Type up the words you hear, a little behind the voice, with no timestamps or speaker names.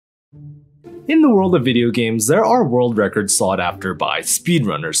In the world of video games, there are world records sought after by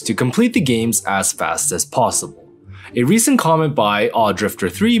speedrunners to complete the games as fast as possible. A recent comment by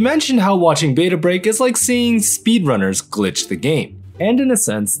AwDrifter3 mentioned how watching beta break is like seeing speedrunners glitch the game. And in a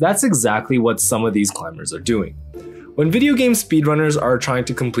sense, that's exactly what some of these climbers are doing. When video game speedrunners are trying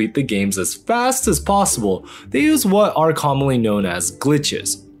to complete the games as fast as possible, they use what are commonly known as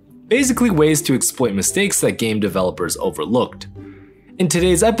glitches. Basically ways to exploit mistakes that game developers overlooked. In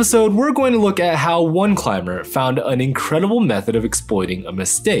today's episode, we're going to look at how one climber found an incredible method of exploiting a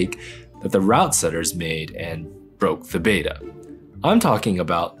mistake that the route setters made and broke the beta. I'm talking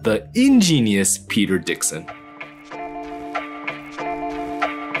about the ingenious Peter Dixon.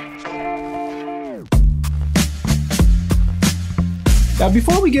 Now,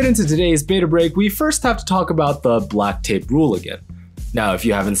 before we get into today's beta break, we first have to talk about the black tape rule again. Now, if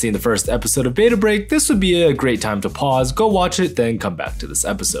you haven't seen the first episode of Beta Break, this would be a great time to pause, go watch it, then come back to this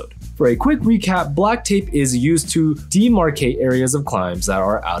episode. For a quick recap, black tape is used to demarcate areas of climbs that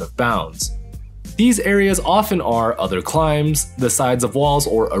are out of bounds. These areas often are other climbs, the sides of walls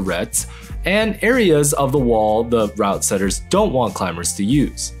or arêtes, and areas of the wall the route setters don't want climbers to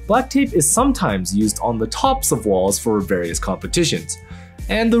use. Black tape is sometimes used on the tops of walls for various competitions,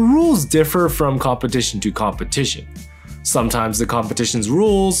 and the rules differ from competition to competition. Sometimes the competition's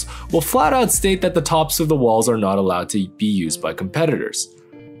rules will flat out state that the tops of the walls are not allowed to be used by competitors.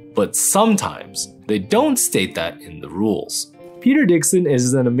 But sometimes they don't state that in the rules. Peter Dixon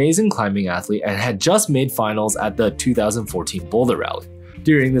is an amazing climbing athlete and had just made finals at the 2014 Boulder Rally.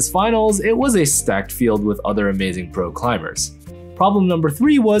 During this finals, it was a stacked field with other amazing pro climbers. Problem number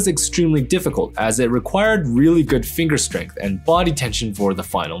 3 was extremely difficult as it required really good finger strength and body tension for the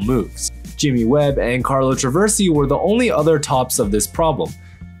final moves. Jimmy Webb and Carlo Traversi were the only other tops of this problem,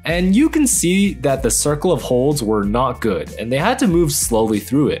 and you can see that the circle of holds were not good and they had to move slowly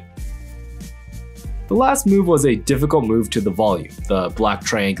through it. The last move was a difficult move to the volume, the black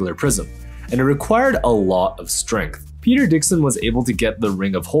triangular prism, and it required a lot of strength. Peter Dixon was able to get the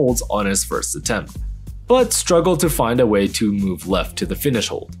ring of holds on his first attempt, but struggled to find a way to move left to the finish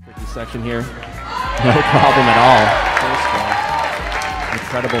hold. Tricky section here, no problem at all.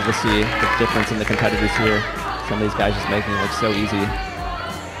 Incredible to see the difference in the competitors here. Some of these guys just making it look so easy.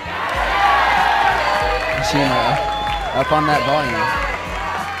 Up on that volume.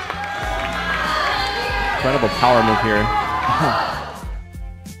 Incredible power move here.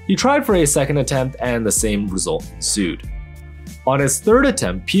 He tried for a second attempt and the same result ensued. On his third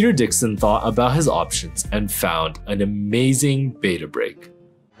attempt, Peter Dixon thought about his options and found an amazing beta break.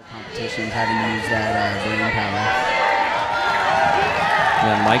 Competitions having to use that brain power.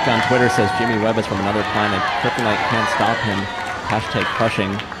 And Mike on Twitter says Jimmy Webb is from another planet. Kryptonite can't stop him. Hashtag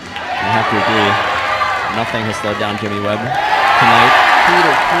crushing. I have to agree. Nothing has slowed down Jimmy Webb tonight. Peter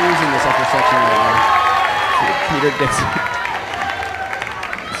cruising this upper section right now. Peter Dixon.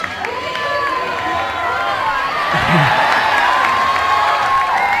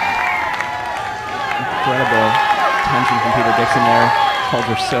 Incredible tension from Peter Dixon there.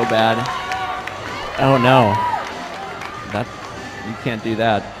 Holds are so bad. Oh no. You can't do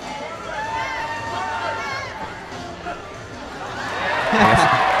that.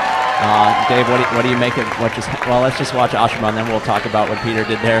 Dave, what do you make of what just? Well, let's just watch Ashima, and then we'll talk about what Peter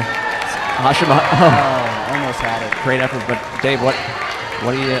did there. Ashima, almost had it. Great effort, but Dave,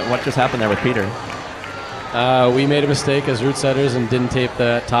 what just happened there with Peter? We made a mistake as route setters and didn't tape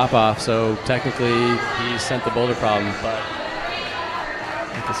the top off, so technically he sent the boulder problem. But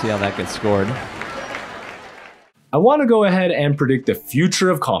you can see how that gets scored. I want to go ahead and predict the future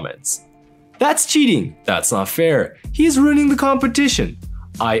of comments. That's cheating. That's not fair. He's ruining the competition.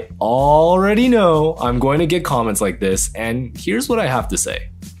 I already know I'm going to get comments like this, and here's what I have to say.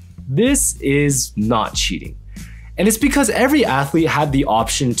 This is not cheating. And it's because every athlete had the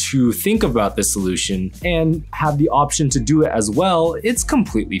option to think about this solution and have the option to do it as well. It's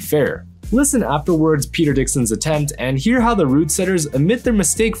completely fair. Listen afterwards Peter Dixon's attempt and hear how the route setters admit their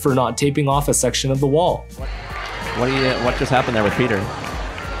mistake for not taping off a section of the wall. What just happened there with Peter?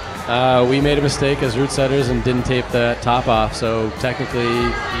 We made a mistake as route setters and didn't tape the top off, so technically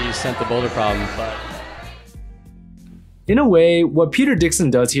he sent the boulder problem. But in a way, what Peter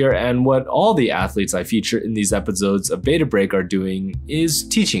Dixon does here and what all the athletes I feature in these episodes of Beta Break are doing is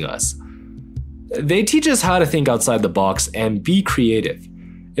teaching us. They teach us how to think outside the box and be creative.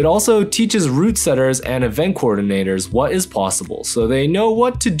 It also teaches route setters and event coordinators what is possible so they know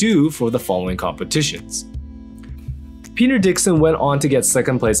what to do for the following competitions. Peter Dixon went on to get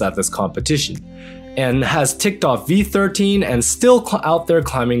second place at this competition and has ticked off V13 and still out there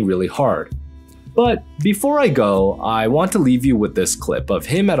climbing really hard. But before I go, I want to leave you with this clip of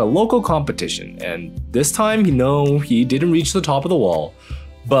him at a local competition, and this time, no, he didn't reach the top of the wall,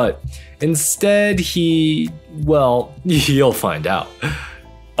 but instead well, you'll find out.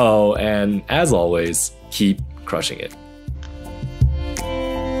 Oh, and as always, keep crushing it.